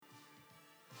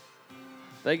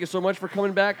Thank you so much for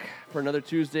coming back for another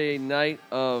Tuesday night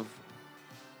of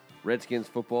Redskins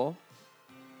football.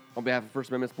 On behalf of First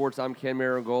Amendment Sports, I'm Ken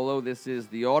Marangolo. This is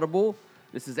the Audible.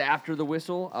 This is After the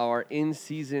Whistle, our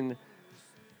in-season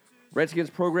Redskins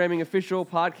programming official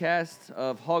podcast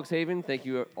of Hogs Haven. Thank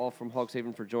you all from Hogs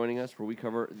Haven for joining us, where we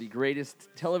cover the greatest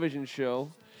television show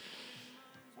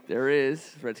there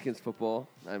is, Redskins football.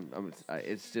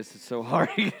 It's so hard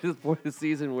at this point of the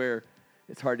season where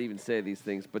it's hard to even say these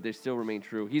things, but they still remain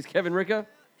true. He's Kevin Ricca.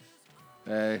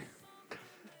 Hey.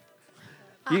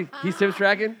 He's Tim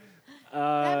Strachan.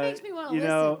 That makes me want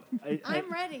to listen.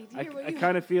 I'm ready to hear what you I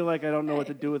kind of feel like I don't know what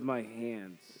to do with my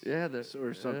hands. Yeah,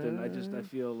 or something. I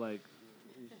feel like,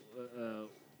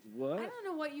 what? I don't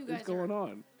know what you guys What's going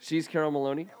on? She's Carol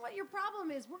Maloney. What your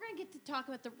problem is, we're going to get to talk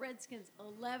about the Redskins'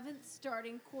 11th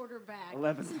starting quarterback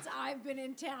 11. since I've been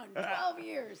in town, 12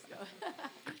 years.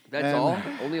 That's all?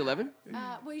 Only 11?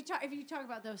 Well, if you talk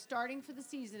about those starting for the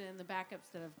season and the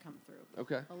backups that have come through.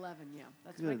 Okay. 11, yeah.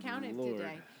 That's Good what I counted Lord.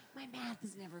 today. My math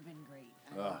has never been great.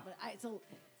 But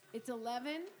it's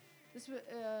 11. This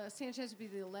Sanchez would be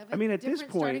the 11th. I mean, at this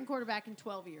different point, starting quarterback in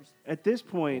 12 years. At this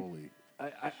point,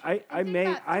 I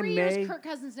may. 3 years, Kirk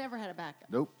Cousins never had a backup.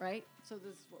 Nope. Right? So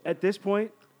this is what At this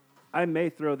point, I may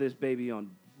throw this baby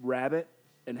on Rabbit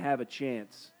and have a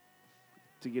chance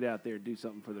to get out there and do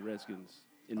something for the Redskins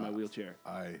in my wheelchair.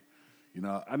 I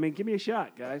mean, give me a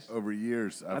shot, guys. Over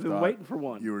years, I've been waiting for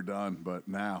one. You were done, but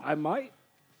now I might.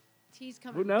 T's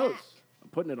coming Who knows? back. I'm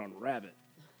putting it on Rabbit.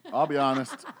 I'll be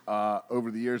honest.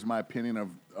 Over the years, my opinion of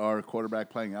our quarterback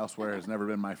playing elsewhere has never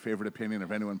been my favorite opinion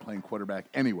of anyone playing quarterback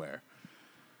anywhere.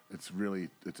 It's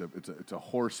a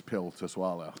horse pill to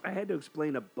swallow. I had to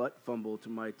explain a butt fumble to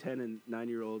my 10 and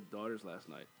 9-year-old daughters last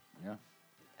night. Yeah.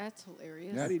 That's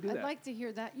hilarious. Yeah. How do you do I'd that? like to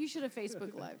hear that. You should have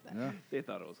Facebook Live that. Yeah. They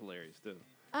thought it was hilarious too.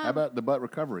 How about the butt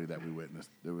recovery that we witnessed?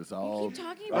 It was all You keep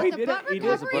talking Oh, about he the did butt it. He did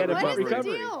a recovery. butt What is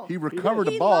recovery. the deal? he recovered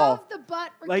He a ball. loved the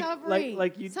butt Like- recovery.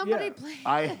 like you- Somebody yeah. play.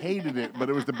 I hated it, but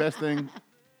it was the best thing.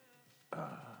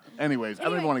 Anyways, I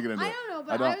don't even want to get into it. I don't know,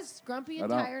 but I was grumpy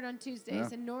and I don't. tired on Tuesdays, Yeah.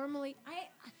 and normally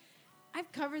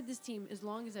I've covered this team as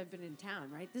long as I've been in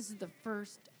town. Right, this is the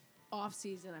first off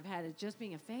season I've had of just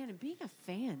being a fan, and being a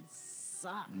fan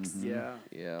sucks. Yeah.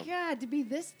 Yeah. God, to be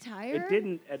this tired. It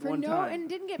didn't at one time. And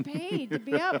didn't get paid to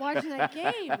be out watching that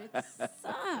game. It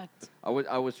sucked. I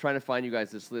was trying to find you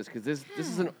guys this list because this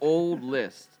is an old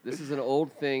list. This is an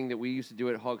old thing that we used to do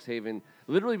at Hogs Haven.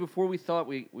 Literally before we thought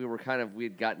we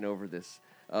had gotten over this.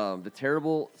 The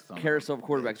terrible carousel of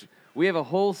quarterbacks. We have a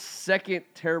whole second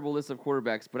terrible list of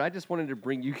quarterbacks, but I just wanted to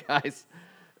bring you guys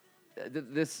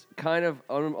this kind of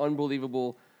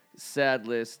unbelievable, sad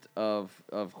list of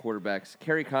quarterbacks.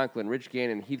 Kerry Conklin, Rich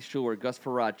Gannon, Heath Schuler, Gus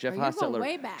Farrat, Jeff you're going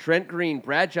way Hostetler, back. Trent Green,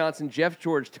 Brad Johnson, Jeff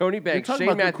George, Tony You're Banks, talking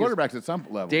Shane about the Matthews, quarterbacks at some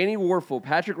level. Danny Warfel,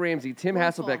 Patrick Ramsey, Tim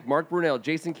Warfel. Hasselbeck, Mark Brunell,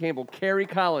 Jason Campbell, Kerry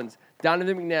Collins,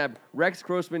 Donovan McNabb, Rex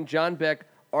Grossman, John Beck,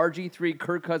 RG3,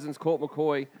 Kirk Cousins, Colt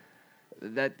McCoy.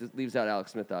 That leaves out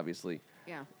Alex Smith, obviously.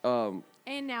 Yeah. Um,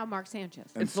 And now Mark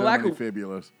Sanchez. And it's so the lack many of-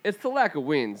 fabulous. It's the lack of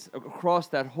wins across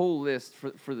that whole list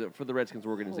for the Redskins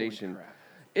organization. Holy crap.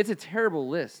 It's a terrible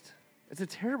list. It's a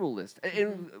terrible list.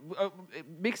 And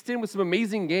mixed in with some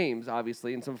amazing games,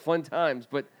 obviously, and some fun times,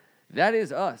 but that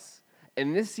is us.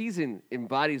 And this season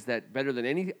embodies that better than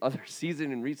any other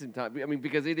season in recent time. I mean,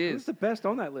 because it Who's is. the best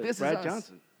on that list? This is Brad us.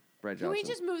 Johnson. Brad Can Johnson. we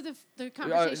just move the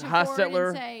conversation forward Hostetler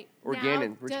and say or now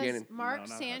Gannon? Rich does Gannon. Mark No,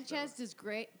 not Sanchez does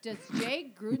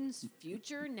Jay Gruden's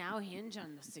future now hinge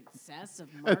on the success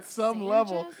of Mark At some Sanchez?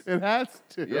 level, it has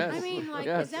to. Yes. I mean, like,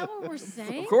 Yes. is that what we're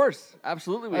saying? Of course.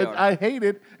 Absolutely we are. I hate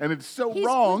it, and it's so He's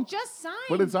wrong, just signed.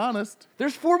 but it's honest.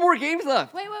 There's 4 more games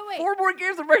left. Wait. 4 more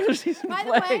games of regular season By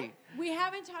play. the way, we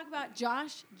haven't talked about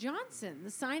Josh Johnson,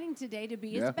 the signing today to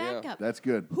be his Yeah. backup. That's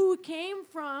good. Who came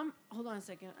from, hold on a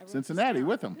second. I wrote this Cincinnati down.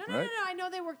 with him, No, right? I know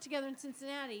they worked together in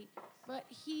Cincinnati, but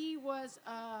he was,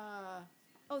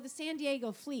 the San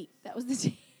Diego Fleet. That was the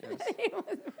team.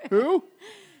 Who?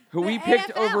 Who The we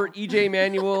picked AFL. over E.J.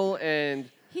 Manuel and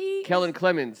He Kellen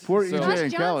Clemens. Poor So- E.J. Josh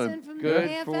and Johnson Kellen. from Good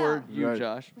the AFL. for you, Right.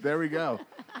 Josh. There we go.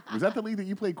 Was that the league that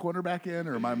you played quarterback in,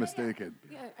 or am I mistaken?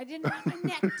 Yeah, I didn't want my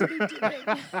neck to be too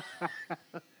big.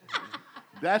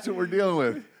 That's what we're dealing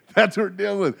with. That's what we're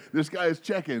dealing with. This guy is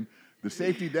checking the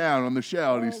safety down on the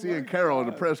shell, and he's seeing Carroll in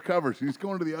the press coverage. He's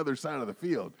going to the other side of the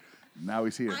field. Now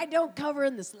he's here. I don't cover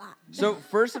in the slot. So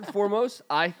first and foremost,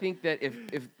 I think that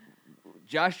if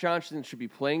Josh Johnson should be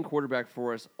playing quarterback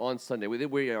for us on Sunday.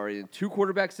 We are in a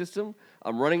 2-quarterback system.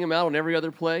 I'm running him out on every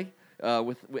other play.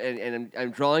 And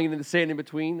I'm drawing it in the sand in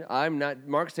between. I'm not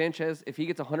Mark Sanchez. If he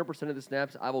gets 100% of the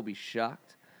snaps, I will be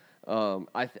shocked.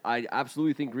 I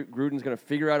absolutely think Gruden's going to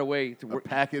figure out a way to work. A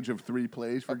package of 3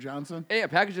 plays for Johnson? Hey, a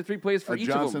package of 3 plays for each of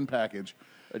them. A Johnson package.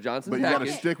 A Johnson But package. you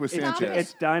got to stick with Stop Sanchez. it.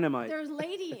 It's dynamite. There's a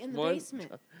lady in the One,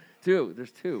 basement. 2.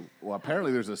 There's 2. Well,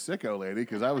 apparently there's a sicko lady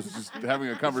because I was just having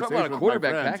a conversation about with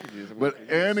quarterback my friends. packages. But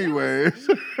anyways,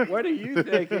 What are you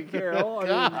thinking, Carol? I mean,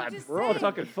 God. we're all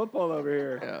talking football over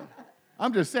here. Yeah.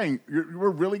 I'm just saying, we're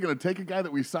really going to take a guy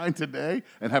that we signed today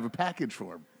and have a package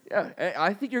for him. Yeah,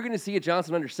 I think you're going to see a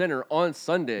Johnson under center on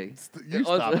Sunday. You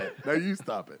stop it. No, you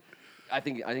stop it. I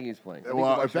think he's playing. I think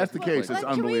Well, Devontae if that's the Smith's case, playing. it's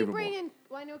Can we unbelievable. bring in?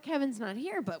 Well, I know Kevin's not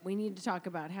here, but we need to talk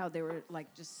about how they were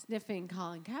like just sniffing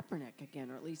Colin Kaepernick again,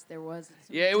 or at least there was. Some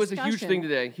Yeah, it was a huge discussion. thing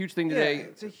today. Huge thing today. Yeah,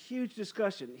 it's a huge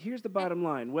discussion. Here's the bottom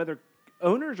line: whether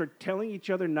owners are telling each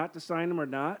other not to sign him or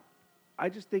not, I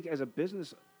just think as a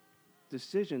business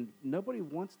decision, nobody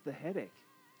wants the headache.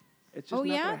 It's just Oh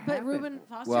not yeah, gonna but happen. Ruben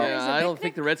Foster Well- is Yeah, a I big don't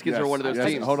think the pick. Redskins are one of those Yes,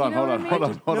 teams. Hold on. You know what I mean? Hold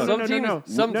on. No, Some no, teams- no,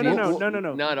 some no, teams- no, no, no,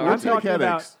 no. Not I'm ours. We'll take talking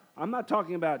about. headaches. I'm not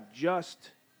talking about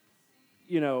just,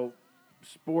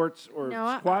 sports or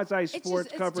No, quasi it's sports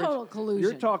just- it's coverage. total collusion.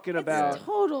 You're talking It's about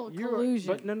total collusion.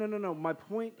 But no. My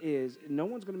point is, no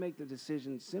one's going to make the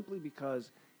decision simply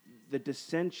because the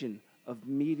dissension of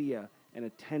media and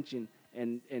attention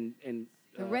and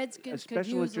The Redskins could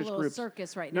special use a interest little groups.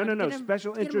 circus right No, now. no. to get 'em-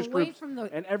 Special get 'em interest away groups from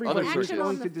the and everybody Other who's circus. going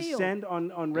on to the field. descend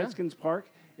on Redskins Park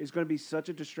is going to be such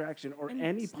a distraction, or And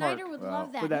any Snyder park would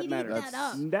love that. for that He'd matter. eat that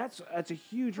up. That's a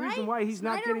huge reason Right? why he's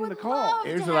not Snyder getting would the call. love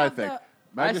Here's to what I have think. the-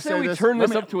 May I just say we this? turn Let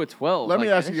this me- up to a 12. Let me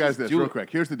Like, ask you let's guys just this do real it. quick.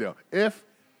 Here's the deal.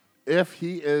 If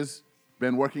he is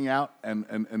been working out and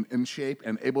in shape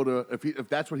and able to, if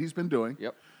that's what he's been doing,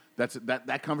 Yep.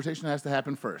 that conversation has to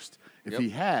happen first. If Yep. he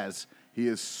has, he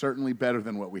is certainly better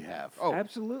than what we have. Oh,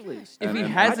 Absolutely. if And- he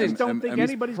and- hasn't, I just don't and think he's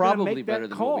anybody's going to probably make better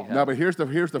that than what we call. have. No, but here's the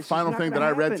just final not thing that gonna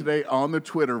I read happen. today on the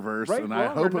Twitterverse, Right, and I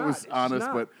wrong, hope or it not, was it's just honest.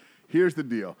 not. But here's the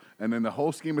deal, and in the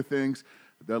whole scheme of things,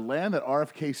 the land that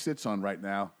RFK sits on right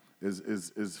now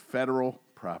is federal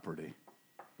property.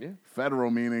 Yeah.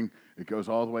 Federal meaning it goes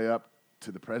all the way up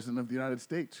to the President of the United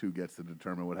States, who gets to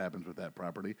determine what happens with that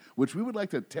property, which we would like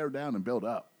to tear down and build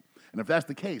up. And if that's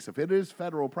the case, if it is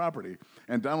federal property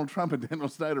and Donald Trump and Daniel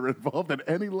Snyder are involved at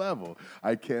any level,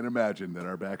 I can't imagine that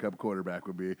our backup quarterback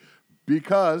would be,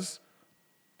 because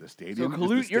the stadium. So is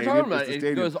the you're stadium, talking about is the it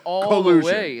stadium. goes all the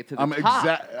Collusion. way to the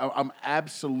top. I'm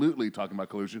absolutely talking about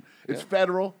collusion. It's Yeah.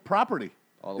 federal property.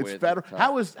 All the it's way to the federal. top.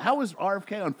 How is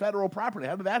RFK on federal property?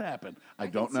 How did that happen? I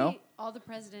can don't know. see all the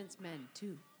president's men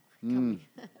too.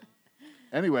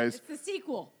 Anyways, It's the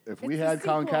sequel. if It's we the had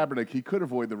Colin sequel. Kaepernick, he could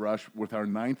avoid the rush with our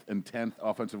 9th and 10th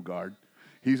offensive guard.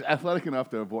 He's athletic enough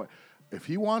to avoid. If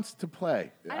he wants to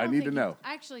play, I don't need think to he- know.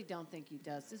 I actually don't think he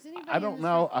does. Does anybody? I in don't this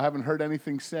know. room- I haven't heard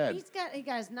anything said. He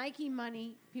got his Nike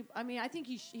money. People, I mean, I think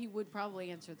he would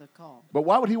probably answer the call. But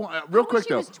why would he want? Real wish quick he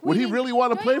though, was would he tweeting. really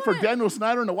want to Don't play you for wanna- Daniel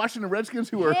Snyder and the Washington Redskins,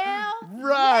 who are Hell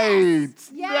right?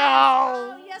 Yes. No,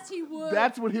 Oh, yes, he would.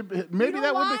 that's what he. Maybe know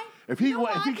that would why? be if he You know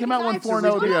if he why? came out Because 1-4 I and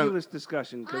 0 stood again. Ridiculous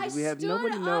discussion I because we have stood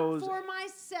nobody knows. up for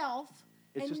myself,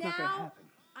 It's and just now not gonna happen.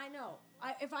 I know.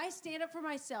 If I stand up for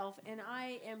myself and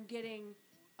I am getting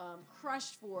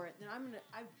crushed for it, then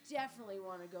I definitely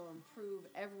want to go and prove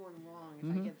everyone wrong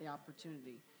if I get the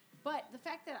opportunity. But the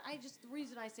fact that the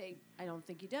reason I say I don't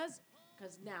think he does,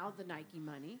 because now the Nike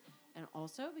money, and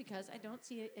also because I don't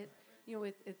see it. You know,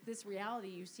 with this reality,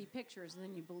 you see pictures and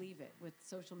then you believe it with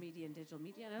social media and digital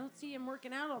media. And I don't see him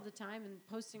working out all the time and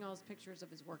posting all his pictures of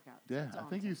his workouts. Yeah, That's all I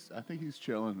think I'm saying. he's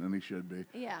chilling, and he should be.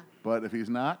 Yeah. But if he's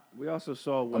not, We also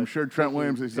saw. I'm sure Trent taking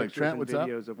Williams is like, pictures Trent, and what's up?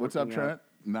 videos of What's up, working out Trent?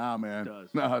 Nah, man.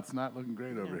 does. No, it's not looking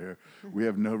great over here. We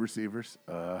have no receivers.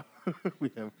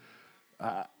 We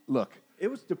have. Look, It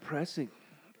was depressing.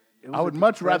 It was I a would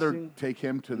much rather depressing take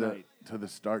him to night. the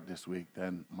start this week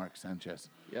than Mark Sanchez.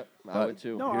 Yep, I But- would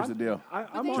too. No, Here's the deal.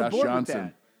 I'm they- on Josh board Johnson.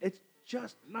 with that. It's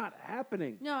just not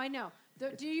happening. No, I know.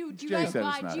 Do you Jay guys said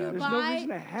it's buy? not Do you happening. There's no buy reason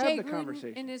to have Jay the Gruden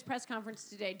conversation. in his press conference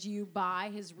today? Do you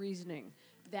buy his reasoning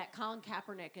that Colin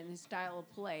Kaepernick and his style of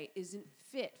play isn't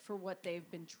fit for what they've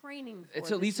been training for?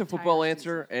 It's at this least a entire football season?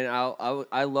 answer, and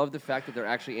I love the fact that they're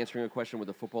actually answering a question with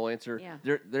a football answer. Yeah.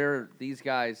 They're these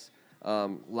guys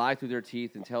lie through their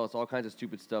teeth and tell us all kinds of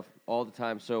stupid stuff all the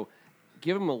time. So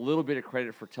give them a little bit of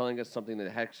credit for telling us something that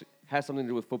has something to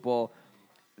do with football.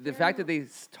 The fact that they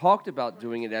talked about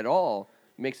doing it at all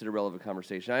makes it a relevant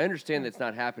conversation. I understand that it's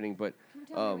not happening, but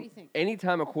Tell me what you think.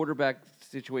 anytime a quarterback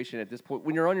situation at this point,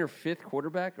 when you're on your 5th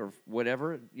quarterback or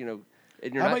whatever, you know,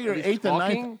 and you're How not about your at least 8th and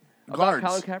talking 9th about guards?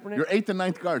 Colin Kaepernick, Your 8th and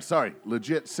 9th guards. Sorry,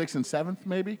 legit 6th and 7th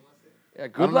maybe. yeah, I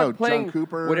good don't luck know, playing John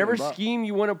Cooper whatever and Buck. scheme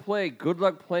you want to play. Good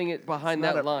luck playing it behind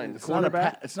that line. It's not a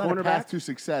Cornerback- path to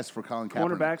success for Colin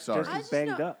Kaepernick. Cornerback's Sorry. just as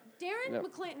banged up. Darren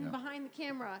McClinton behind the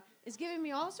camera is giving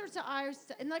me all sorts of eyes.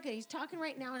 And look, he's talking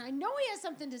right now, and I know he has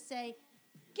something to say.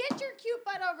 Get your cute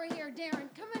butt over here, Darren.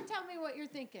 Come and tell me what you're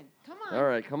thinking. Come on. All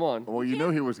right, come on. Well, you knew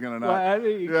he was going to not. Well, I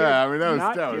mean,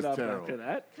 that was terrible. After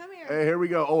that. Come here. Hey, here we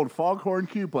go. Old foghorn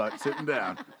Q-butt sitting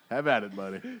down. Have at it,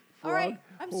 buddy. All right.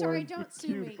 I'm sorry. Foghorn Don't sue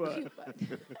me. cute butt.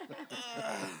 Cute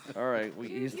butt. All right,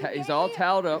 You he's all gave-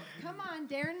 towed up. Come on,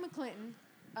 Darren McClinton.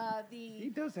 He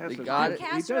The does have They some. got it. He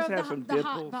podcaster does of have some the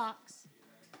Hot dimples. Box.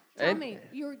 Tell And- me.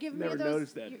 You were giving Never me those.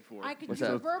 noticed that before. I could What's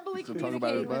just that? verbally So talk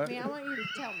about communicate his with butt? me. I want you to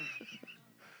tell me.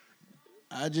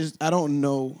 I don't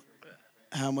know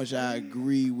how much I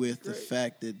agree with the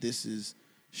fact that this is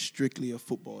strictly a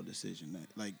football decision,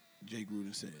 like Jay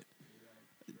Gruden said.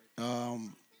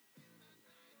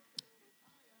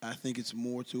 I think it's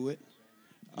more to it.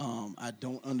 I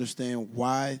don't understand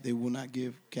why they will not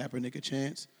give Kaepernick a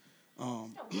chance.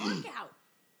 Workout.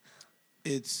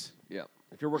 It's Yeah.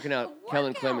 If you're working out Workout.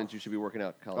 Kellen Clemens, you should be working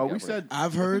out Colin We Kaepernick. said.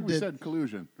 I've I heard think we that- said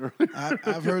collusion.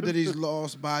 I've heard that he's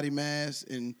lost body mass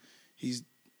and he's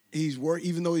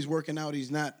even though he's working out,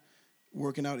 he's not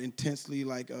working out intensely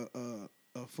like a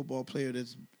football player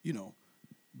that's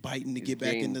biting to He's get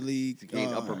back in gained- the league. He's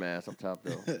gained upper mass up top,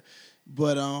 though.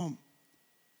 But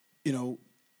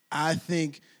I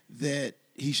think that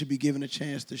he should be given a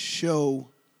chance to show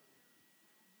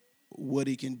what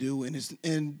he can do,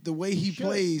 and the way he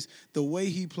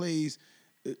plays.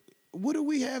 What do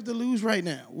we have to lose right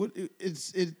now?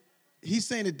 He's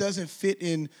saying it doesn't fit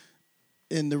in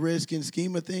the Redskins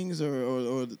scheme of things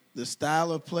or the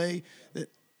style of play.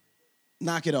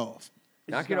 Knock it off.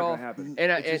 Knock just it not gonna off. happen.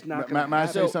 And It's just not May gonna I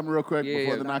happen. say So- something real quick Yeah,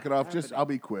 before yeah. they knock it off? I'll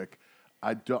be quick.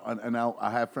 I don't, and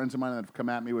I have friends of mine that have come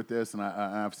at me with this, and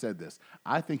I've said this.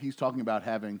 I think he's talking about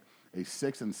having a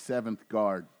 6th and 7th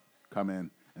guard come in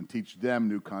and teach them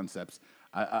new concepts.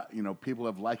 People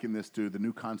have likened this to the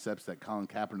new concepts that Colin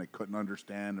Kaepernick couldn't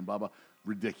understand and blah blah.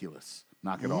 Ridiculous.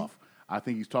 Knock it off. I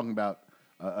think he's talking about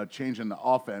a change in the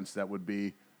offense that would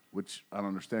be, which I don't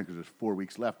understand because there's 4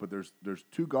 weeks left, but there's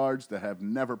 2 guards that have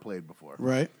never played before.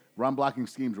 Right. Run blocking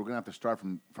schemes, we're going to have to start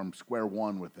from square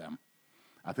one with them.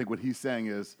 I think what he's saying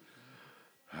is,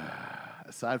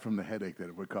 aside from the headache that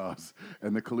it would cause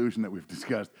and the collusion that we've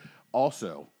discussed,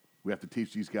 also we have to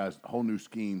teach these guys whole new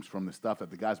schemes from the stuff that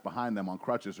the guys behind them on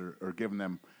crutches are giving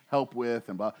them help with.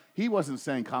 And blah. He wasn't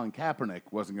saying Colin Kaepernick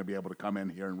wasn't going to be able to come in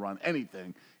here and run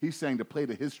anything. He's saying to play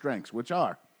to his strengths, which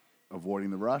are avoiding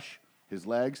the rush, his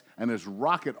legs, and his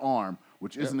rocket arm,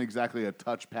 which isn't exactly a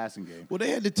touch passing game. Well,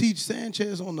 they had to teach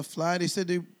Sanchez on the fly. They said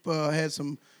they had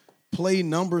some play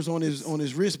numbers on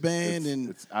his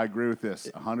wristband, I agree with this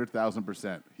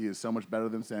 100,000%. He is so much better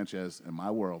than Sanchez in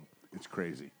my world. It's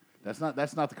crazy. That's not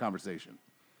the conversation.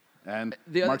 And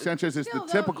Mark Sanchez is Still,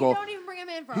 the typical. You don't even bring him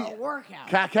in for a workout.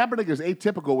 Kaepernick is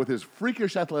atypical with his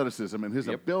freakish athleticism and his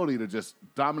ability to just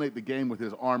dominate the game with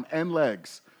his arm and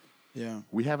legs. Yeah.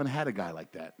 We haven't had a guy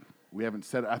like that. We haven't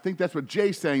said it. I think that's what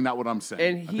Jay's saying, not what I'm saying.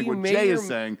 And I he think what may Jay or is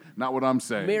saying, not what I'm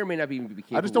saying. May or may not even be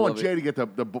capable I just don't want of Jay it. to get to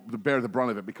bear the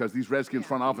brunt of it because these Redskins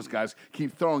front office guys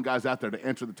keep throwing guys out there to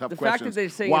answer the tough The fact questions that they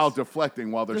say while it's-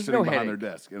 deflecting while they're there's sitting no behind their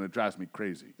headache. desk, and it drives me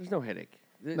crazy. There's no headache.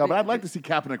 No, but I'd like to see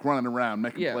Kaepernick running around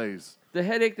making plays. The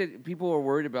headache that people are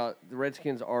worried about, the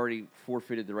Redskins already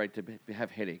forfeited the right to have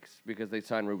headaches because they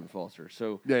signed Reuben Foster.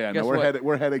 So Yeah, guess no, what?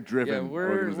 we're headache driven. Yeah,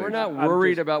 we're not I'm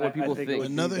worried just- about what I people think it think. would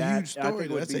be Another that- huge I think story.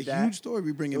 it would That's be a that- huge story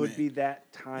we bring It him would in. be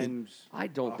that times. I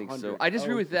don't think so. 100. I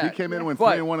disagree with If that. he came in when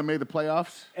But 3-1 and made the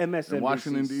playoffs in MSNBC,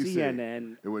 Washington, D.C.,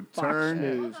 CNN, it would Fox turn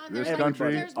News, this there's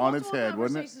country there's on its multiple head,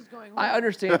 wouldn't it? conversations going I on.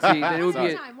 understand, see, that it would One be.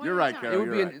 at a time, one You're at a right, time. Carol. It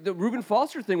would be the Reuben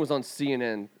Foster thing was on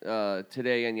CNN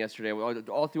today and yesterday,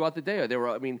 all throughout the day. They were.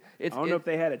 I mean, it's. I don't know if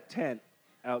they had a tent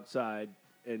outside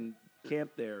and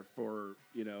camped there for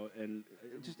and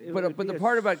it just. It would But be the a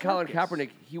part about Colin circus. Kaepernick,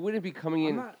 he wouldn't be coming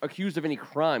in not- accused of any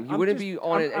crime. He I'm wouldn't just- be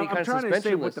on any I'm kind of trying to say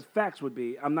suspension what list. the facts would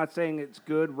be. I'm not saying it's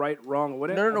good, right, wrong, or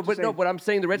whatever. No, I'm just saying but I'm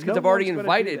saying the Redskins no have already one's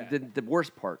gonna do invited the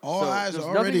worst part. All So eyes there's are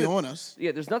nothing already that- on us.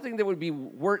 Yeah, there's nothing that would be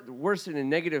worse than a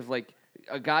negative, like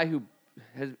a guy who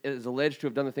is alleged to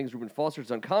have done the things Reuben Foster's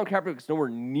done. Colin Kaepernick's nowhere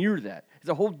near that. It's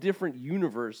a whole different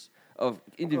universe of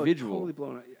Oh, individual. totally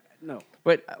blown up. No.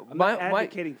 But I'm my not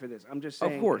advocating for this. I'm just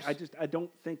saying. course. I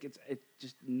don't think it's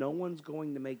just no one's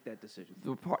going to make that decision.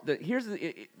 here's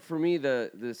for me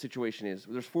the situation is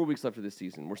there's 4 weeks left of this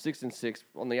season. We're 6-6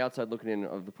 on the outside looking in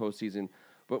of the postseason,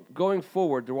 but going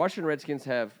forward, the Washington Redskins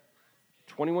have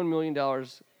 $21 million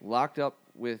locked up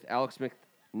with Alex Smith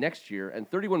next year, and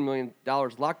 $31 million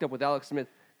locked up with Alex Smith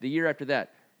the year after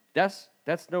that. That's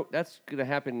going to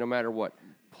happen no matter what.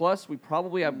 Plus, we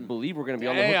probably, I believe, we're going to be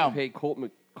on the hook to pay Colt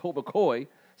McCoy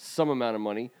some amount of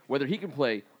money, whether he can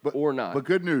play or not. But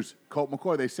good news, Colt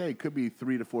McCoy, they say, could be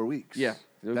 3 to 4 weeks. Yeah.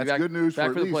 That's good news back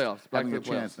for at the least playoffs. Back having for a the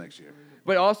chance playoffs. next year.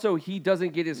 But also, he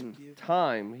doesn't get his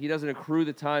time. He doesn't accrue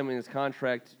the time in his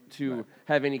contract to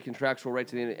have any contractual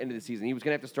rights at the end of the season. He was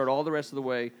going to have to start all the rest of the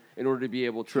way in order to be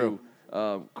able to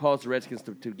cause the Redskins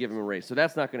to give him a raise. So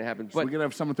that's not going to happen. So we're going to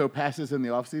have someone throw passes in the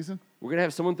offseason? We're going to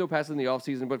have someone throw passes in the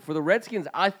offseason. But for the Redskins,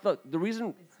 I thought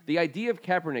the idea of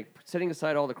Kaepernick, setting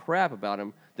aside all the crap about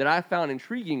him, that I found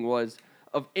intriguing was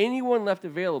of anyone left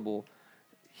available,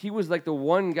 he was like the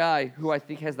one guy who I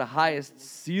think has the highest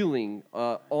ceiling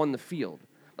on the field.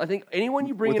 I think anyone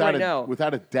you bring in right now,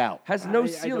 without a doubt, has no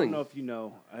ceiling. I don't know if you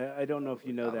know. I don't know if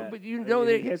you know that. But you know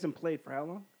that he hasn't played for how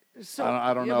long? So,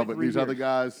 I don't know, but these other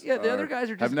guys, the other guys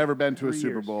are just have never been to a 3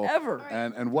 Super years. Bowl Ever.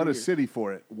 And what a city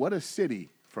for it! What a city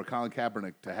for Colin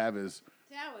Kaepernick to have his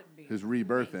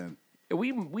rebirth in.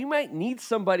 We might need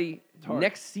somebody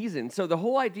next season. So the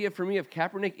whole idea for me of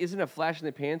Kaepernick isn't a flash in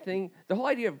the pan thing. The whole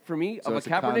idea for me of it's a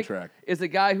a Kaepernick contract. is a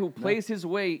guy who plays his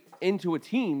way into a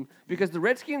team because the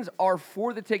Redskins are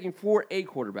for the taking for a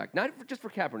quarterback, not just for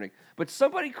Kaepernick. But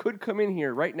somebody could come in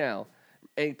here right now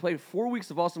and play 4 weeks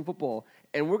of awesome football,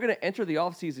 and we're going to enter the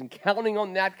offseason counting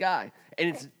on that guy.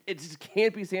 And it just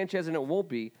can't be Sanchez, and it won't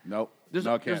be. Nope. There's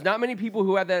Can't. not many people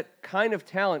who have that kind of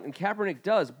talent, and Kaepernick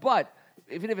does. But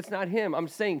even if it's not him, I'm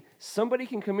saying somebody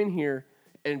can come in here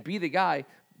and be the guy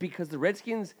because the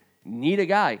Redskins need a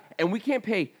guy, and we can't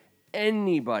pay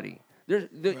anybody.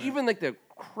 Even like the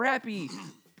crappy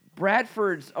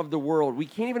Bradfords of the world, we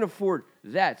can't even afford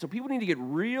that. So people need to get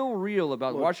real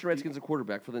about Washington Redskins a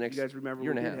quarterback for the next You guys remember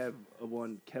year and a we half. did have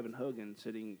one Kevin Hogan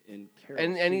sitting in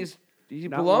Carroll's And seat he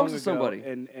not belongs long to somebody.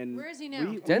 ago, and Where is he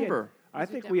now? Denver. I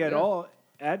think we had all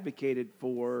advocated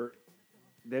for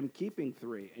them keeping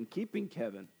 3 and keeping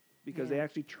Kevin because they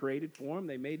actually traded for him.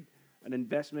 They made an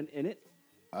investment in it.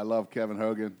 I love Kevin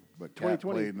Hogan, but Cat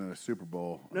 2020. played in a Super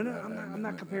Bowl. No, I'm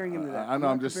not comparing him to that. I know.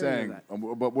 I'm just saying.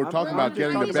 But we're talking I'm about just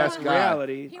getting the talking best about guy.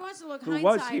 reality. He wants to look who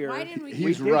hindsight. was here. Why didn't we?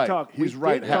 He's We did right. talk- He's we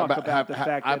right. did talk about the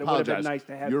fact I that it would have been apologize. nice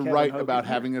to have You're Kevin right Hogan about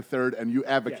here. having a third, and you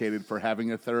advocated Yes. for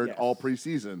having a third Yes. all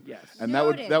preseason. Yes. And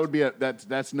Noted. that would be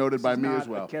that's noted by is me not as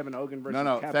well. a Kevin Hogan versus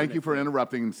No. Thank you Kaepernick for thing.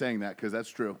 interrupting and saying that because that's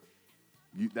true.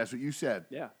 That's what you said.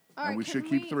 Yeah. All And right, we can should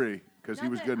keep 3 because he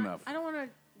not was that good enough. I don't want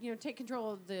to, take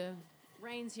control of the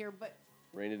reins here, but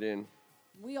Rein it in.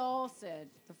 we all said,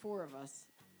 the 4 of us,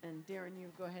 and Darren,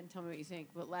 you go ahead and tell me what you think.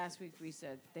 But last week we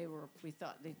said we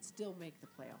thought they'd still make the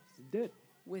playoffs It did.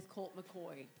 with Colt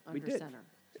McCoy under did. center.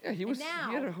 Yeah, he And was. now-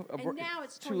 he had and now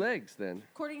it's 2 20 legs then.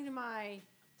 According to my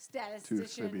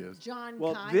statistician, Sibias. John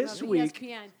Well, Kime this of week,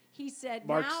 ESPN, he said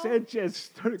Mark now, Sanchez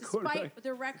started quarterback. despite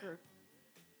their record,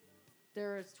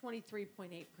 there is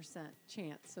 23.8%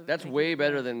 chance of That's making way the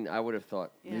better playoffs. than I would have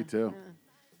thought. Me too.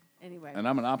 Anyway, And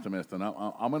I'm an optimist, and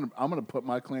I'm gonna put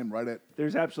my claim right at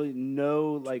There's absolutely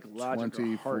no logic or heart in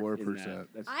 24%. that.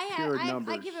 That's I pure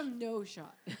numbers. I give him no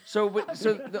shot. So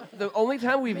the only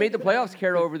time we've made the playoffs,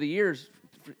 Carol, over the years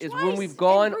is when Twice we've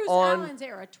gone in Bruce on. Allen's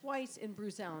era. Twice in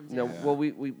Bruce Allen's No, era. well,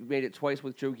 we made it twice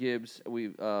with Joe Gibbs.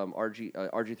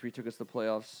 RG3 took us to the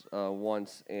playoffs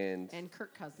once, and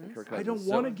Kirk Cousins. Kirk I Cousins. don't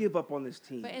want to give up on this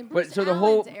team. But in Bruce But so the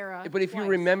Allen's whole, era, but if you twice.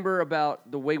 remember about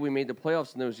the way we made the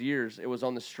playoffs in those years, it was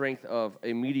on the strength of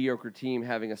a mediocre team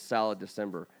having a solid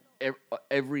December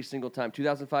every single time.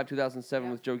 2005, 2007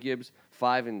 Yeah. with Joe Gibbs,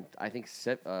 5 and I think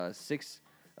 6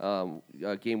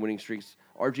 game winning streaks.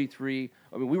 RG3,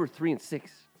 I mean, we were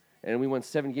 3-6, and we won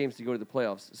 7 games to go to the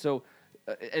playoffs. So,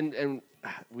 and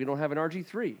we don't have an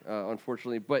RG3,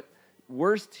 unfortunately, but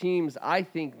worse teams, I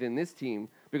think, than this team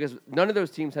because none of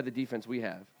those teams had the defense we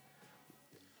have.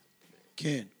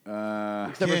 Ken.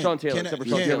 Except for Sean Taylor. Ken, Except for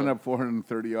He's Sean yeah. given Taylor. up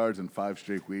 430 yards in 5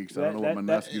 straight weeks. I don't know That- what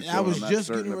that- Manusky's I doing. was I'm not just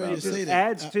certain getting ready about to this. say It that.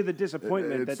 adds to the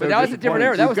disappointment. It's that that was a they're different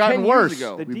era. disappointed. That We've was gotten 10 years worse.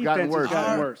 ago. The We've defense gotten has worse.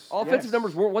 gotten Our worse. Offensive Yes.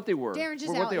 numbers weren't what they were. Darren, just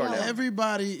Weren't what they are out now. loud.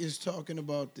 Everybody is talking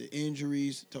about the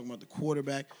injuries, talking about the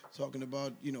quarterback, talking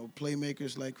about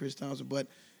playmakers like Chris Thompson, but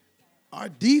our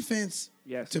defense,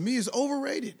 Yes. to me, is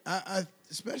overrated. I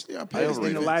especially our pass In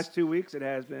defense. the last 2 weeks, it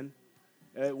has been.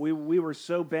 We were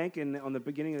so banking on the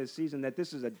beginning of the season that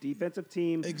this is a defensive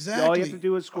team. Exactly. All you have to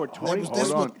do is score 20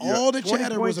 That's Hold what on. all the 20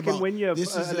 chatter points was about. can win you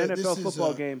This is an a- NFL this is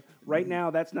football a- game. Right now,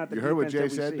 that's not the You defense heard what Jay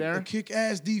that we said see. there? A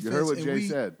kick-ass defense. You heard what and Jay we,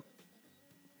 said?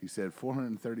 He said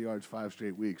 430 yards 5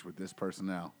 straight weeks with this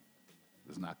personnel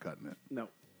is not cutting it. No.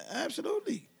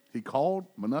 Absolutely. He called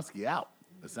Manusky out.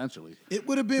 essentially. It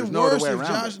would have been There's no other worse way if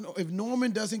around if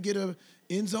Norman doesn't get a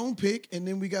end zone pick, and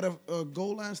then we got a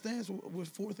goal line stance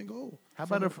with 4th and goal. How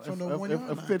about if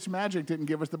Fitzmagic didn't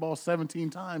give us the ball 17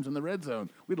 times in the red zone?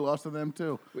 We'd have lost to them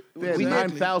too. They had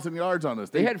 9,000 yards on us.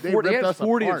 They had 40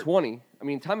 to 20. I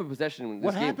mean, time of possession in this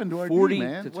what game, happened to our 40 D,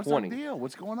 man? to What's 20. our deal?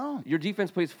 What's going on? Your defense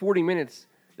plays 40 minutes.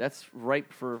 That's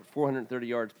ripe for 430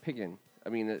 yards picking. I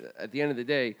mean, at the end of the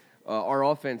day, our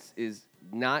offense is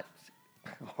not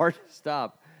hard to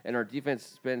stop, and our defense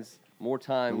spends more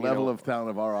time. The level of talent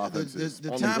of our offense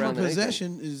the time of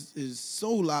possession is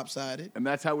so lopsided. And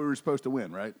that's how we were supposed to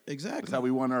win, right? Exactly. That's how we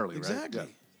won early, exactly. right?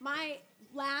 Yeah. My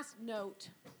last note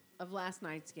of last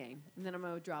night's game, and then I'm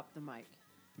going to drop the mic,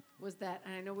 was that,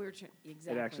 and I know we were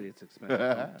exactly. It's expensive.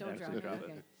 Don't drop it.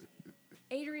 Okay.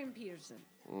 Adrian Peterson,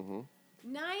 Mm-hmm.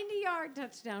 90-yard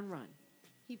touchdown run.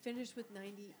 He finished with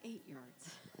 98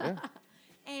 yards. Yeah.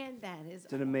 And that is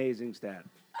It's an amazing stat.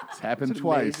 It's happened It's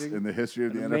twice amazing- in the history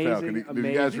of the an NFL. amazing, Did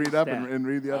you guys read up stat. and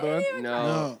read the other one?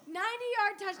 No.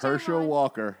 90-yard touchdown Herschel run.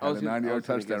 Walker I had was a gonna- 90-yard I was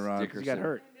gonna touchdown guess run Dickerson. He got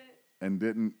hurt and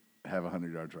didn't have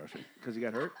 100 yards rushing. because he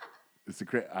got hurt. It's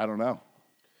I don't know.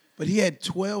 But he had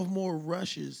 12 more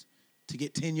rushes to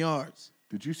get 10 yards.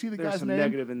 Did you see the There's guy's some name?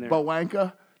 negative in there.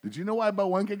 Bowanka. Did you know why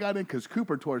Bowanka got in? Because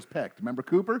Cooper tore his pec. Remember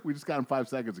Cooper? We just got him 5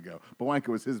 seconds ago. Bowanka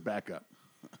was his backup.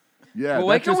 Yeah, that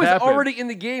Bowanka just was happened. already in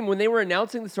the game when they were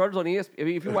announcing the starters on ESPN. I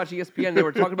mean, if you watch ESPN, they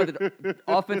were talking about the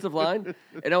offensive line,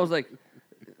 and I was like,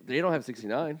 they don't have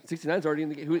 69. 69's already in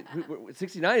the game.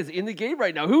 69 is in the game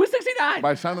right now. Who is 69?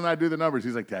 My son and I do the numbers.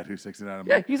 He's like, Dad, who's 69? I'm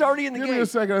Yeah, like, he's already in the give game. me a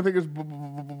second. I think it's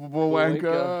Bowanka,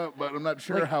 Bowanka. but I'm not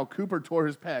sure Like, how Cooper tore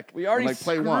his pec. we already in,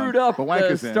 play screwed one. up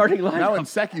Bowanka's the starting in. Now lineup.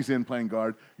 Nseki's in playing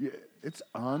guard. Yeah, it's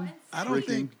I don't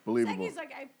think- believable. He's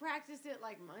like, I practiced it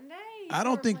like Monday. I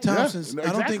don't think Like- Thompson's. Yeah, I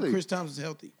don't think exactly. Chris Thompson's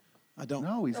healthy. I don't.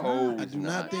 No, he's No, not. I do he's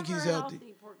not think he's Never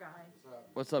healthy. Poor guy.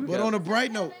 What's up, But Kev? on a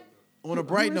bright note, Who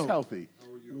is healthy?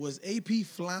 was AP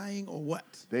flying or what?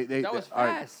 That was all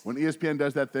right, fast. when ESPN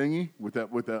does that thingy with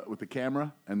the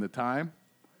camera and the time,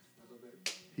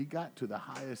 he got to the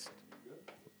highest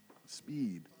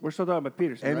speed. We're still talking about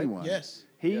Peterson, Anyone. right? Yes.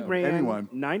 He ran Anyone.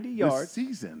 90 This yards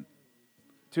season.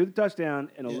 to the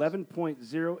touchdown in Yes.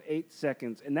 11.08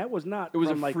 seconds, and that was not It was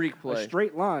from a like freak play. a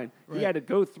straight line. Right. He had to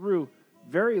go through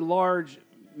very large,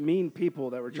 mean people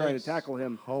that were trying Yes. to tackle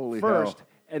him Holy first, hell.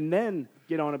 and then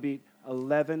get on a beat.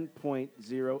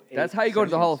 11.08. That's how you go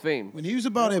to the Hall of seconds. Fame. When he was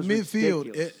about That at was midfield,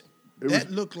 ridiculous.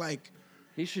 that looked like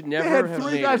He should They never had have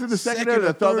 3 made guys it. in the Second secondary or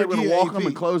that thought they were third going to year walk him AP.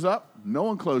 and close up. No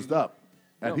one closed up.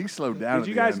 And he slowed down. Did at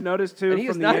you the guys end. notice too And he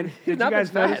from is the not- end? he's Did not you been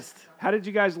guys notice? fast. How did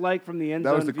you guys like from the end That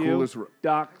zone was the view? coolest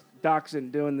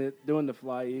Doxson doing the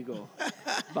fly eagle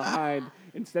behind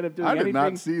instead of doing I did anything.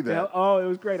 not see that. Oh, it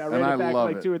was great. I ran I it back love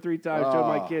like it. 2 or 3 times. Showed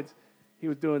my Oh. kids. He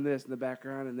was doing this in the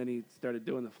background, and then he started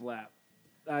doing the flap.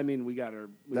 I mean, we got her.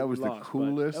 That was we the lost, but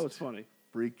coolest That was funny.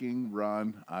 freaking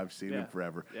run I've seen Yeah. in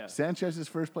forever. Yeah. Sanchez's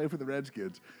first play for the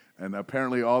Redskins, and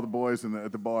apparently all the boys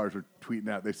at the bars were tweeting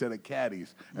out. They said at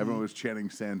Caddies, everyone was chanting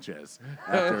Sanchez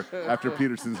after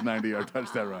Peterson's 90-yard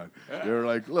touchdown run. They were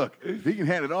like, "Look, if he can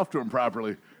hand it off to him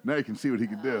properly, now you can see what he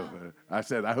can do." I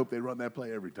said, "I hope they run that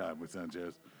play every time with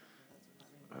Sanchez."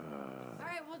 All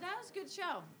right, well, that was a good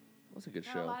show. That's a good Got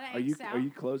a show. lot of Are you angst out. are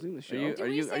you closing the show? Did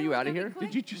we say it was outta gonna be here?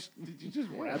 quick? Did you just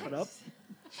wrap it up?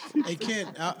 Hey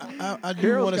Ken, I do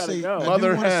Carol's want to gotta say, go. I do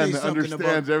Mother wanna say hen something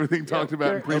understands everything talked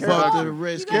about in Carol- about the pre-production.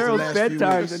 Redskins Carol's the last few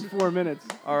bedtime's weeks. in 4 minutes.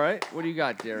 All right, what do you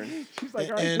got, Darren? She's like,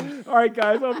 And- all right,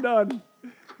 guys, I'm done.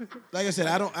 Like I said,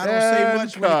 I don't say And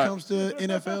much when cut. it comes to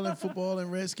NFL and football and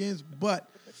Redskins, but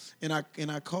and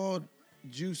I called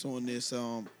Juice on this.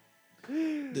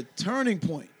 The turning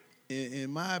point,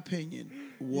 in my opinion,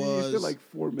 was still like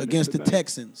 4 minutes against the tonight.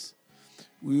 Texans.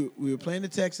 We were playing the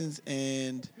Texans,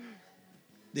 and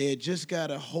they had just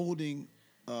got a holding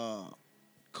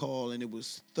call, and it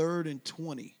was 3rd and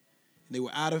 20, and they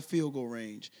were out of field goal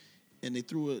range, and they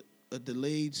threw a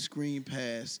delayed screen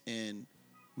pass, and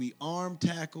we arm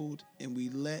tackled, and we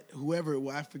let whoever,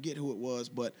 well, I forget who it was,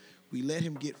 but we let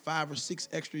him get 5 or 6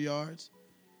 extra yards,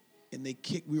 and they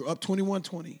kicked. We were up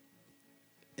 21-20,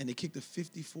 and they kicked a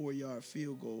 54-yard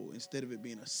field goal instead of it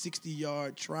being a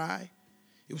 60-yard try.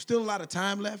 It was still a lot of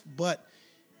time left, but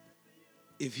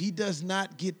if he does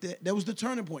not get that was the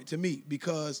turning point to me,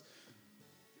 because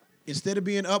instead of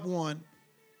being up 1,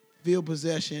 field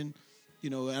possession, we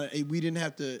didn't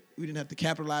have to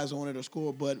capitalize on it or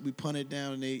score, but we punted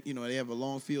down, and they have a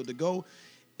long field to go,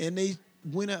 and they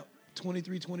went up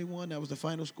 23-21. That was the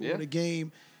final score of the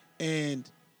game, and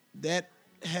that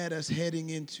had us heading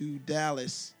into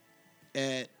Dallas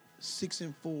at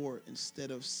 6-4 instead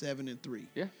of 7-3.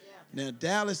 Yeah. Now,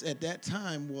 Dallas at that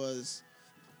time was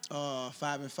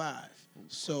 5-5.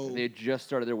 So They had just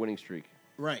started their winning streak.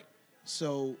 right.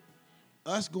 So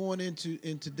us going into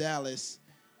Dallas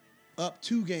up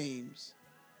 2 games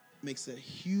makes a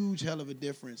huge hell of a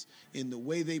difference in the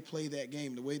way they play that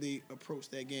game, the way they approach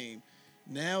that game.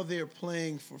 Now they're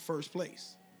playing for first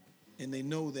place, and they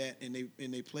know that, and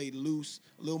they played loose,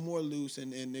 a little more loose,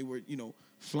 and they were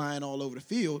flying all over the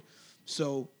field.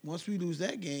 So once we lose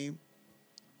that game,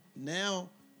 now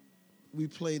we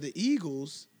play the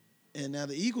Eagles, and now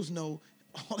the Eagles know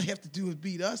all they have to do is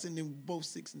beat us, and then we're both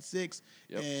 6-6,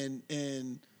 Yep.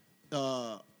 and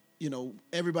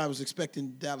everybody was expecting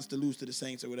Dallas to lose to the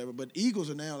Saints or whatever, but Eagles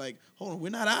are now like, hold on, we're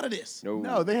not out of this.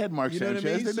 No, they had Mark You know what I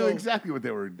Sanchez. mean? They So- knew exactly what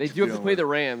they were. They do have to dealing play with. the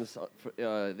Rams.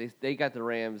 They got the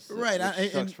Rams, Right,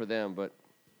 which sucks and- for them, but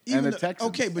And the though- Texans.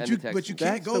 Okay, but And you the but you Texans.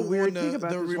 can't That's go the weird on thing the about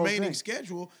this whole remaining thing.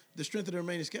 schedule, the strength of the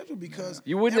remaining schedule, because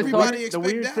You wouldn't have everybody thought- expect The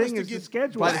weird Dallas thing to is the get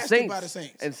schedule. by the blasted Saints. by the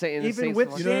Saints. And the Even Saints with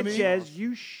won. You know what I mean? Sanchez,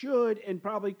 you should and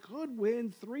probably could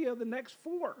win 3 of the next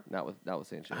 4. Not with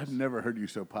Sanchez. I've never heard you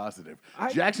so positive.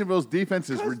 I- Jacksonville's defense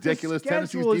is 'Cause the ridiculous. Tennessee's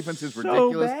schedule is defense is so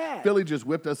ridiculous. bad. Philly just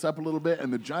whipped us up a little bit,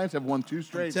 and the Giants have won 2 I'm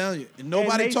straight. telling you, and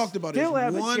nobody they talked about it. still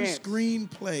have a One chance.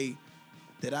 screenplay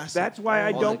that I said. That's why I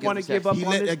Oh, don't against want the to give up He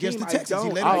on let this against team. the Texans. He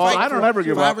I let don't. him Oh, fight I don't for ever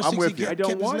give 5 up. or I'm 6. with He you. I don't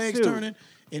kept his want legs to. turning,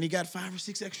 and he got 5 or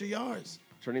 6 extra yards.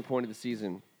 Turning point of the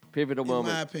season. Pivotal In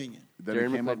moment. my opinion. Then Jerry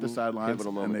he came up the McClinton, sidelines, pivotal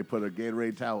and moment. they put a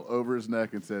Gatorade towel over his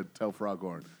neck and said, "Tell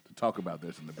Froghorn to talk about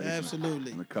this in the basement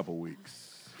Absolutely. in a couple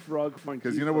weeks." Frog fun.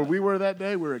 Because you know where we were that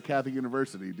day? We were at Catholic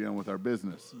University dealing with our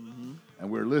business, and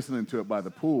we were listening to it by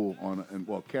the pool.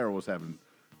 Carol was having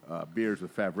beers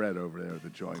with Fab Red over there at the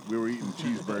joint. We were eating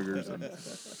cheeseburgers and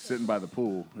sitting by the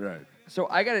pool. Right. So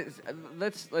I got to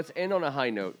let's end on a high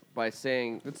note by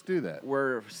saying Let's do that.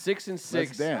 we're 6-6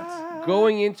 Let's dance.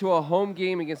 going into a home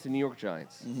game against the New York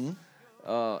Giants.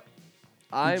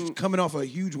 I'm Coming off a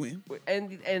huge win.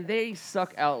 and they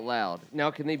suck out loud.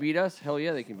 Now, can they beat us? Hell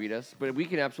yeah, they can beat us. But we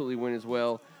can absolutely win as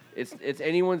well. It's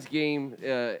anyone's game,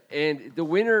 and the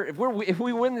winner. If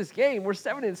we win this game, we're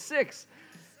 7-6.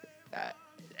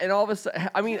 And all of a sudden,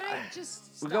 I mean, Can I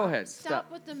just stop, go ahead. Stop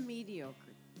Stop. with the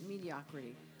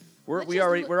mediocrity. we're let's just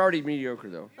already mediocre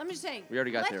though. I'm just saying. We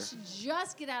already got there. Let's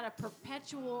just get out of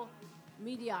perpetual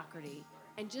mediocrity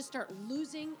and just start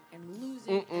losing and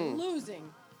losing and losing.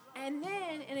 And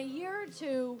then in a year or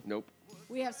 2, Nope.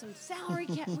 we have some salary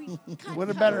cap. We cut, What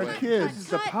cut, about our cut, kids? cut, This is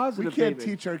the cut. positive. We can't David.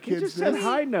 teach our He kids just said this.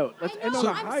 high note. Let's I end know, on a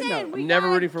I'm high saying note. we Never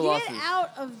gotta rooting for get losses.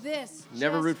 out of this.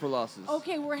 Never Just- root for losses.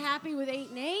 Okay, we're happy with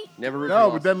 8-8. Never root for No,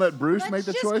 losses. but then let Bruce Let's make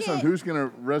the just choice on get- who's going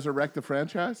to resurrect the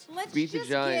franchise. Let's Beat the just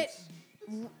Giants.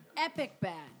 get epic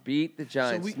bad. Beat the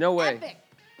Giants. we- No way. Epic.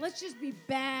 Let's just be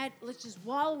bad. Let's just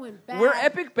wallow in bad. We're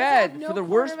epic Let's bad have no for the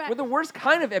worst. quarterback. We're the worst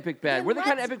kind of epic bad. Then We're the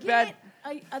kind of let's epic bad.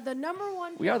 get the number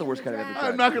 1. We are pick the in worst kind of epic draft.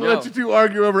 I'm not going to No. let you two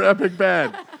argue over epic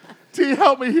bad. T,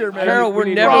 help me here, man. Carol, we're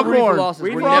need never rooting for Froghorn. losses. We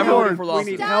We're need never Froghorn. rooting for We losses.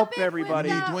 need Stop help, it with everybody.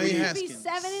 the- Dwayne we could be Haskins.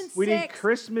 7-6. We need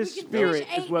Christmas We could spirit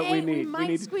finish is what we 8-8. need. might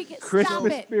need squeak it. Christmas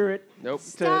Stop it. spirit Nope.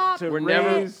 Stop. to We're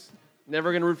raise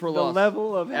never gonna root for a the loss.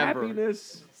 level of Ever.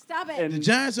 happiness. Stop it. And The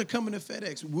Giants are coming to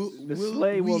FedEx. The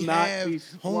sleigh will we not have be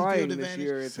home flying field this advantage?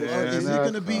 year at Or is it Santa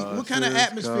going to be what kind of Claus is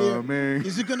atmosphere coming.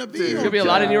 is it going to be? There's gonna be a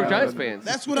lot of New York Giants fans.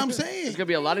 That's what I'm There's saying. gonna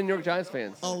be a lot of New York Giants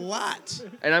fans. A lot.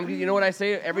 And you know what I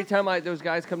say every time those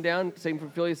guys come down. Same from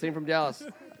Philly, same from Dallas.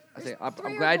 I say I'm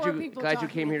 3 or glad 4 you people glad you talking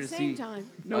came at here the to same see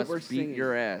time. No, us we're beat singing.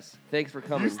 your ass. Thanks for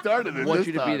coming. started it Want this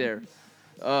you to be time. there.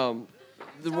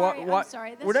 Sorry, I'm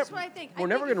sorry. This we're is what I think. We're I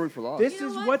never think gonna root for losses. This You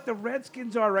know is what? what the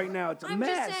Redskins are right now. It's a I'm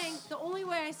mess. just saying the only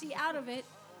way I see out of it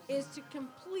is to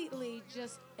completely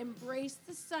just embrace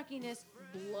the suckiness,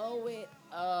 blow it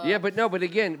up. Yeah, but Carol,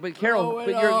 Blow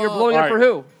it but you're blowing up. up for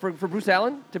who? For Bruce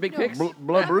Allen to big No. picks?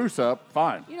 Blow Bruce up,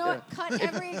 fine. You know what? Cut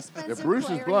every expensive Bruce is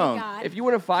player blown, you got. If you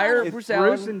want to fire If Bruce Bruce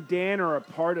Allen, and Dan are a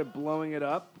part of blowing it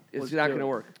up, it's let's not do going to it.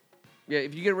 work. Yeah,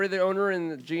 if you get rid of the owner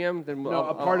and the GM, then No,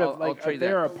 I'll if trade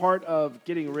they're that. a part of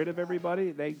getting rid of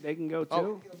everybody, they can go too.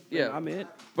 Oh, then yeah. I'm in.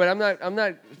 But I'm not But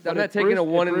taking if Bruce- a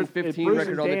 1 if and Bruce- if 15 Bruce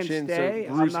record and on the Dan chin, stay,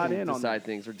 so I'm Bruce not can in on decide that.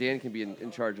 things, or Dan can be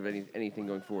in charge of anything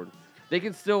going forward. They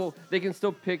can still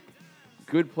pick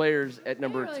good players at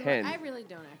number 10 I really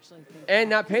don't actually think. and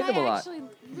that. not pay 'Cause them a I lot. actually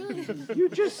really. You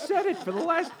just said it for the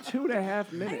last 2.5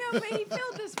 I minutes. know, but he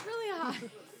filled this really high.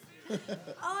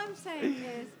 All I'm saying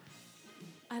is,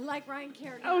 I like Ryan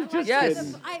Kerrigan. I was just Yes.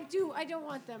 kidding. I do. I don't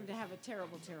want them to have a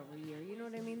terrible, terrible year. You know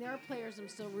what I mean? There are players I'm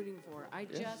still rooting for. I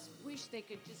just wish they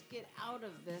could just get out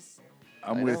of this.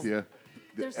 I'm with you.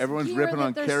 There's Everyone's gear ripping that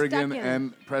on they're Kerrigan stuck in.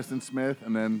 and Preston Smith,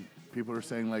 and then people are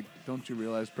saying, like, don't you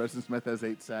realize Preston Smith has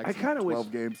 8 sacks I in kinda 12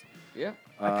 wish- games? Yeah.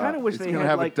 I kind of wish He's they going to had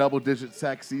have like a double-digit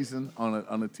sack season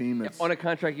on a team that's On a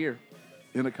contract year.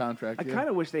 in a contract. I kind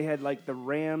of wish they had like the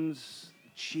Rams,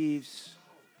 Chiefs,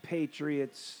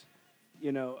 Patriots.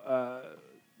 You know,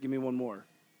 give me one more.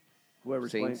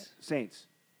 Whoever's playing Saints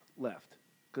left,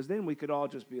 because then we could all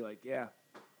just be like, yeah,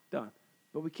 done.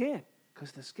 But we can't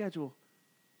because the schedule.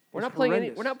 We're is not playing.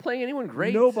 horrendous. We're not playing anyone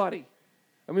great. Nobody.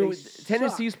 I mean, They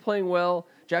Tennessee's suck. playing well.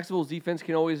 Jacksonville's defense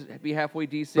can always be halfway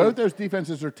decent. Both those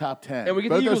defenses are top 10. And we get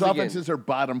the Both Eagles those again. offenses are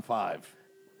bottom 5.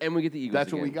 And we get the Eagles.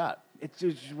 That's what again. we got. It's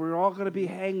just we're all going to be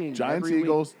hanging. Giants, every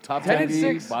Eagles, week. top 10 10 and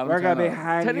league, 6. bottom We're 10 going to be up.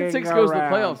 hanging 10 and 6 goes to the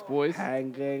around, playoffs, boys.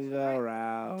 Hanging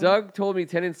around. Doug told me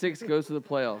 10 and 6 goes to the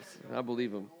playoffs. I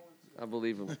believe him. I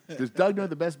believe him. Does Doug know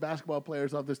the best basketball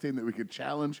players off this team that we could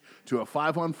challenge to a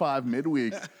 5-on-5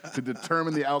 midweek to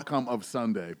determine the outcome of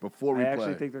Sunday before we I play?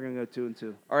 actually think they're going to go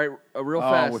 2-2. All right, real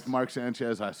fast. With Mark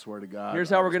Sanchez, I swear to God. Here's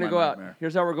how we're it's going to my go out. nightmare.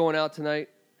 Here's how we're going out tonight.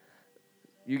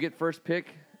 You get first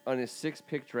pick on his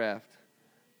 6-pick draft.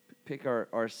 Pick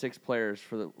our 6 players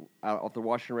for the off the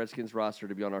Washington Redskins roster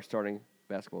to be on our starting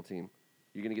basketball team.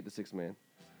 You're going to get the 6th man.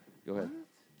 Go ahead.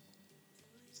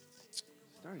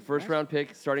 First round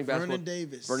pick, starting basketball.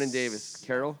 Vernon Davis.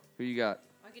 Carol, who you got?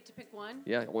 I get to pick one.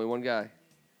 Yeah, only one guy.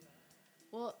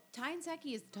 Well, Ty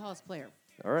Nsekhe is the tallest player.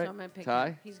 All right, So I'm going to pick Ty.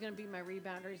 him. He's going to be my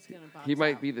rebounder. He's going to box He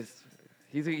might out. be this.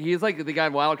 He's like the guy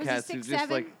in Wildcats Was he who's just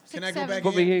 6'7"? like, Can I go 6'7"? back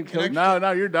put me in, coach.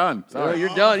 No, you're done. Sorry. You're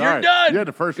done. Sorry. You're done. You had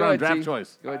the first Go round ahead, draft T.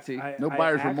 choice. Go ahead, T. No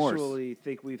buyer's remorse. I actually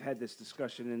think we've had this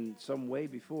discussion in some way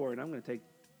before, and I'm going to take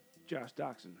Josh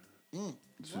Doxson.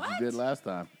 That's what you did last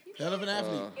time. Hell of an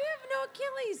athlete. You have no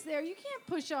Achilles there. You can't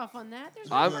push off on that.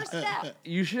 There's I'm- no first step.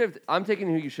 You should have. I'm taking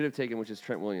who you should have taken, which is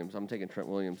Trent Williams. I'm taking Trent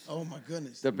Williams, Oh my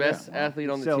goodness. the best athlete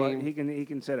on the So team. he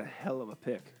can set a hell of a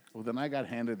pick. Well, then I got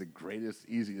handed the greatest,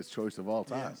 easiest choice of all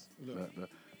time. Yes.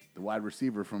 The wide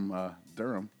receiver from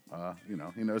Durham.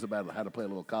 He knows about how to play a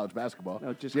little college basketball.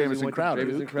 No, just 'cause he Jamison went to Crowder.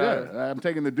 Jamison Crowder. Yeah, I'm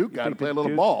taking the Duke guy to think play a the little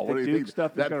Duke- ball. the What do you Duke think?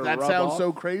 stuff is That gonna that rub sounds off?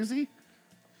 so crazy.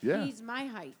 Yeah, He's my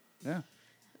height. yeah.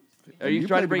 Are you You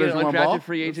trying to played bring in an Division I ball? undrafted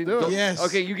free Let's agent? do it. Don't- Yes.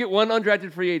 Okay, you get one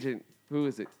undrafted free agent. Who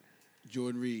is it?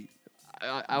 Jordan Reed.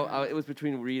 It was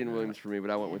between Reed and Williams for me, but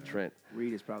I went with Trent.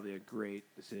 Reed is probably a great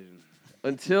decision.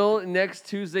 Until next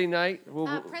Tuesday night,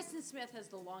 Preston Smith has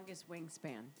the longest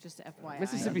wingspan, just FYI.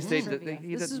 Mississippi State,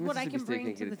 Trivia. This is what I can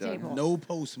bring to the table. No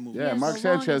post move. Yeah, has Mark the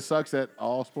Sanchez longest- sucks at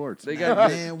all sports. They got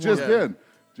Man, just one. in.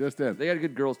 Just in. they got a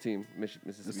good girls team, Mississippi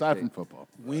Aside State. from football.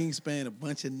 Wingspan, a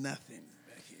bunch of nothing.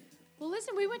 Back here. Well,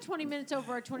 listen, we went 20 minutes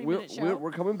over our 20-minute show.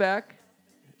 We're coming back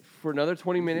for another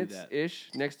 20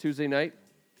 minutes-ish next Tuesday night.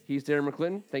 He's Darren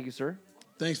McClinton. Thank you, sir.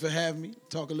 Thanks for having me.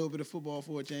 Talk a little bit of football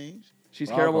for a change. She's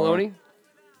Wow, Carol boy. Maloney.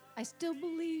 I still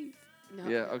believe. No.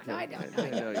 Yeah, okay. No, I don't. I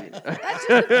know you.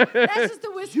 That's just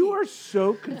the whiskey. You are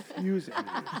so confusing.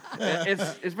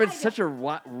 It's been such a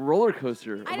roller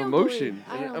coaster of I don't emotion. believe.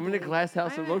 I don't I'm in a believe. glass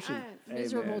house of I'm emotion.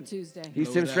 Miserable man. Tuesday. He's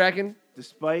Know Tim that. Strachan.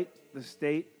 Despite the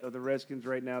state of the Redskins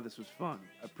right now, this was fun.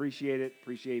 Appreciate it.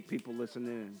 Appreciate people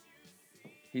listening.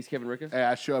 He's Kevin Ricka. Hey,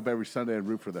 I show up every Sunday and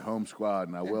root for the home squad,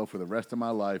 and I will for the rest of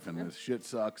my life. And this shit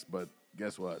sucks, but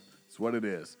guess what? It's what it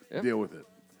is. Yeah. Deal with it.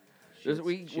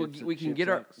 We can shit get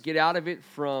sucks. get out of it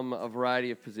from a variety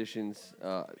of positions.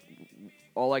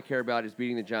 All I care about is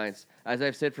beating the Giants. As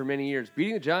I've said for many years,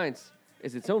 beating the Giants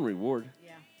is its own reward.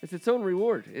 Yeah. It's its own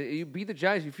reward. You beat the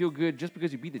Giants, you feel good just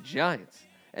because you beat the Giants.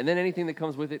 And then anything that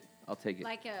comes with it, I'll take it.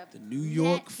 Like a The New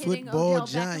York net hitting Football Odell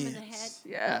Beckham in the head. Giants.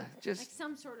 Yeah, Like just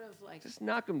some sort of like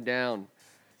knock them down.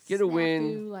 Get a win.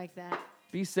 snafu like that.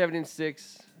 Be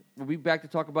 7-6. We'll be back to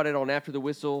talk about it on After the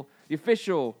Whistle, the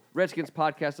official Redskins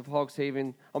podcast of Hogs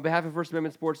Haven. On behalf of First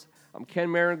Amendment Sports, I'm Ken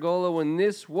Marangolo, and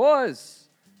this was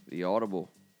The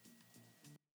Audible.